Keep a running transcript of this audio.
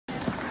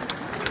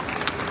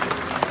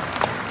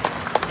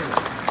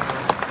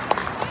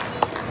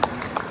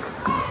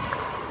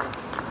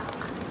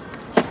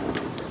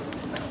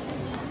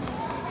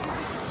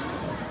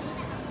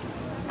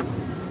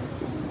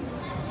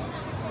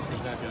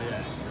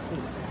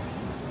Lastly,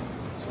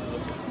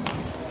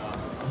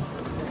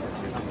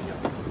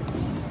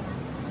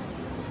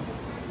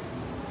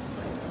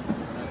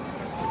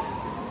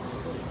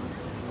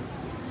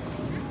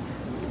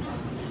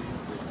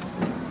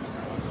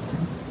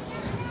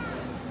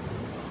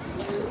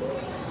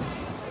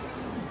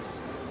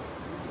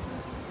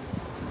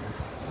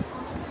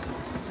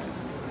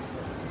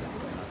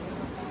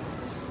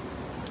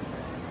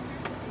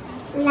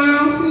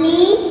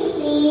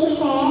 we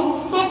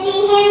have happy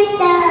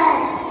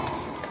hamsters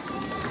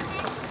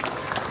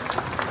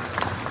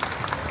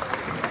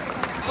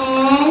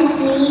and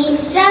sweet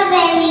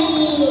strawberry.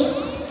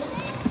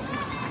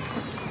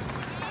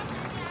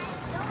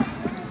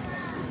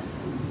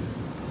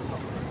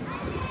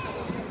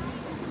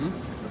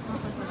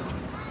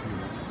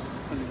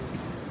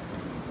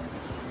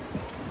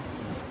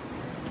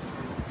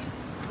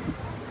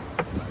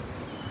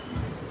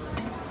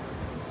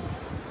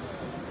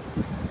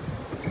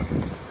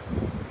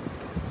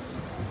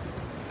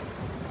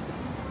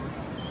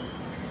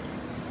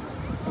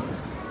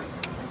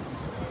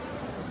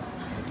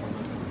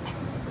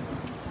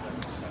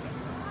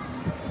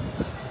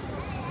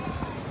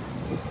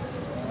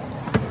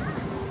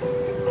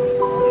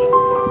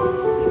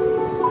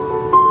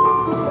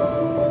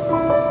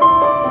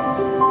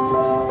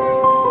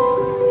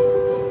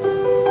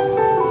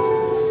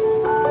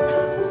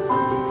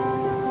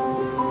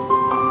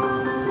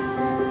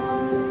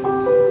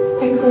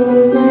 I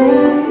close my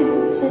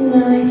eyes and I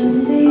can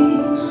see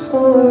a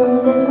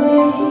world that's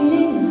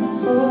waiting up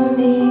for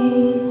me,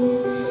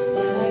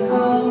 that I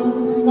call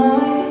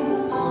my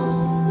own.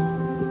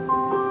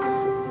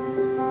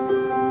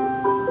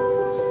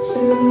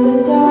 Through the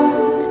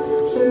dark,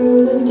 through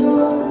the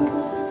door,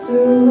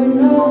 through where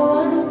no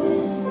one's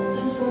been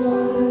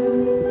before,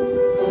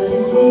 but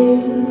it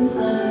feels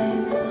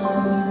like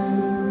home.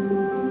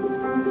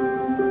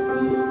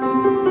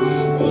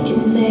 They can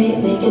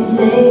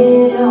say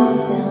it all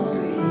sounds crazy.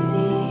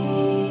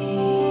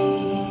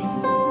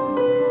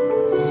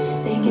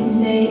 They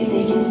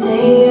can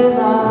say I've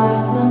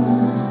lost my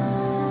mind.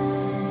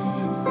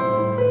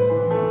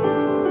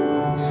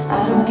 I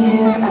don't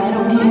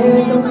care,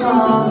 so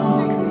call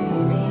me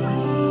crazy.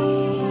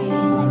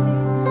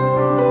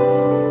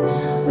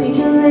 We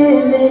can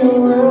live in a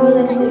world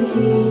that we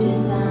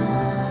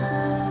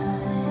design.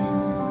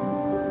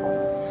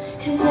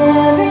 'Cause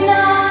every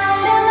night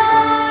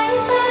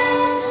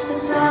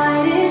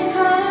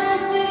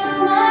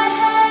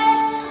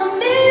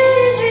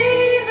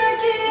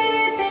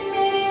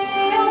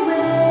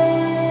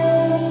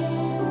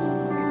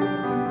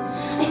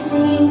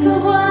think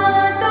of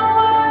what the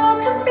world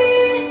could be,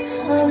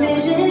 a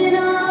vision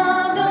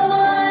of the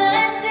one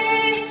I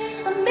see.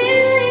 A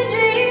million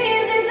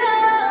dreams is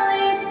all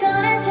it's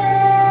gonna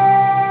take.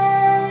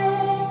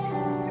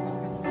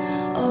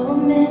 Oh, a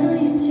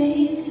million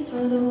dreams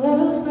for the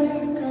world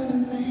we're gonna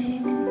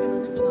make.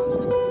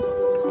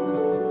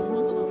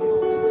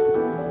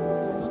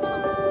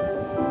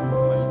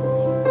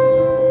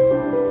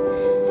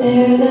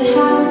 There's a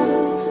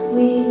house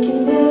we can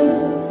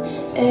build,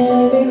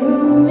 every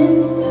room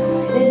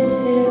inside is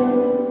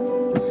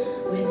filled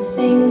with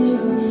things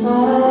from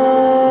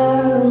far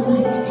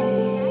away.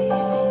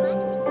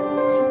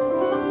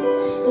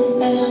 The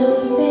special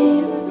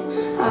things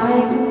I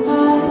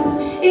compile,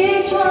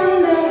 each one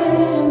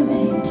there to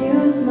make you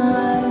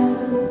smile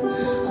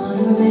on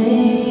a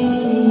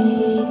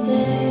rainy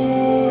day.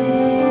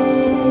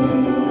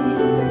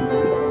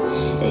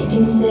 They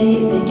can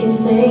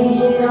say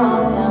it all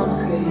sounds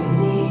crazy.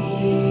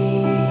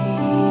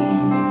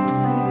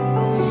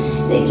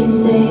 They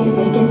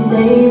can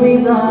say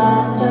we've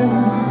lost our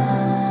minds.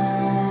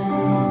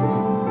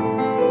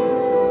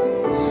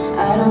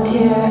 I don't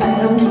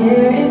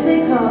care if they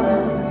call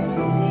us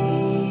crazy.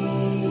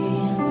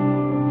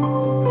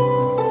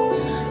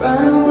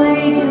 Run away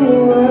to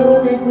a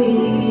world that we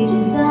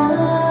design.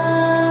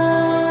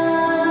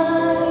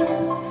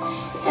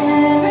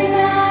 Every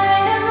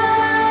night I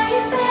lie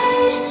in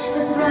bed,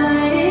 the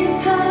brightest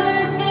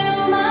colors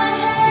fill my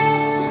head.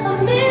 A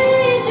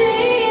million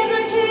dreams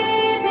are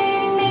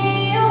keeping me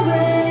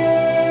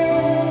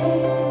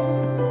awake.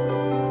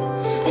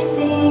 I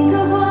think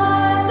of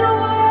what the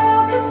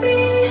world could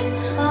be,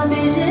 a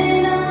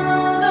vision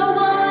of the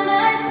one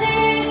I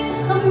see.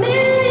 A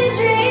million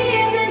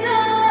dreams is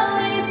all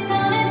it's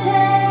gonna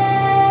take.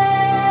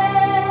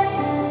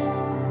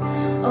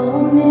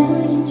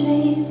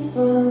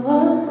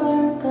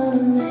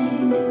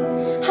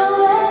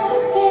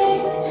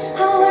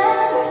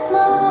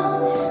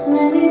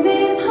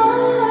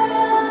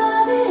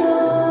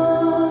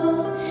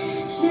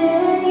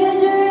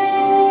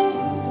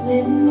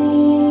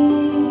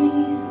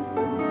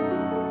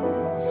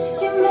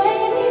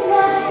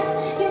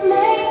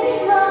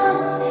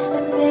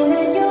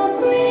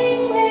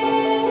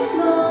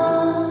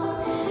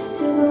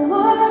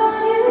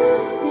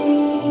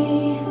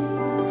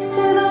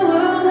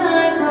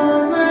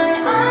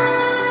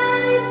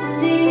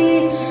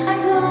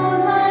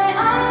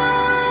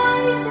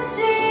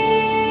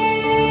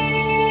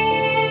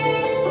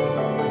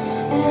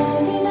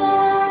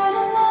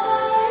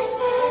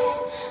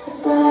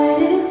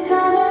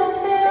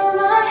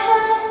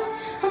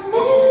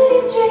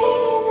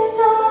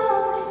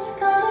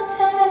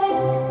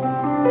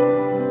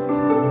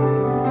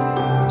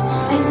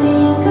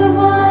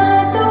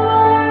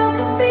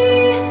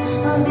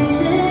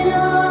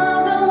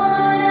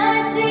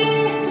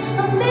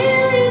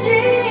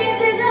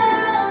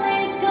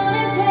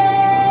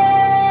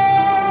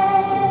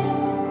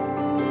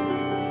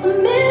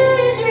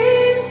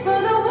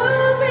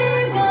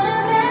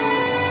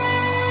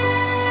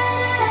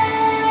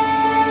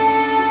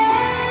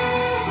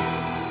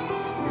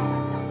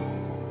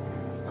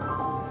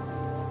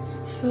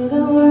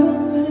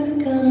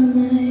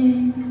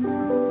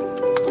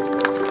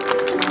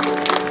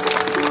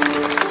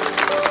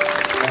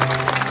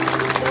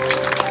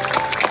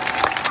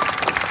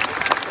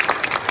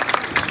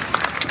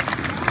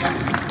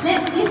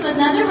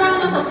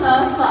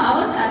 applause for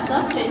our class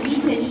of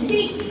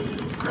 2023.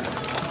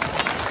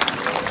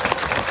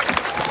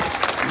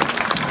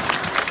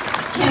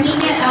 Can we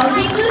get our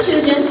K2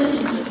 children to be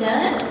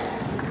seated?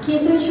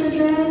 K2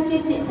 children,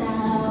 please sit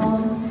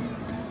down.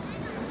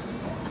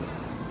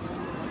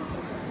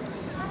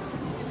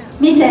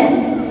 Miss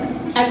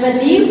Anne, I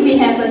believe we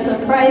have a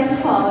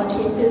surprise for our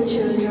K2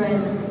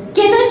 children.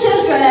 K2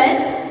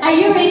 children, are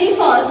you ready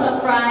for a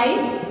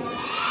surprise?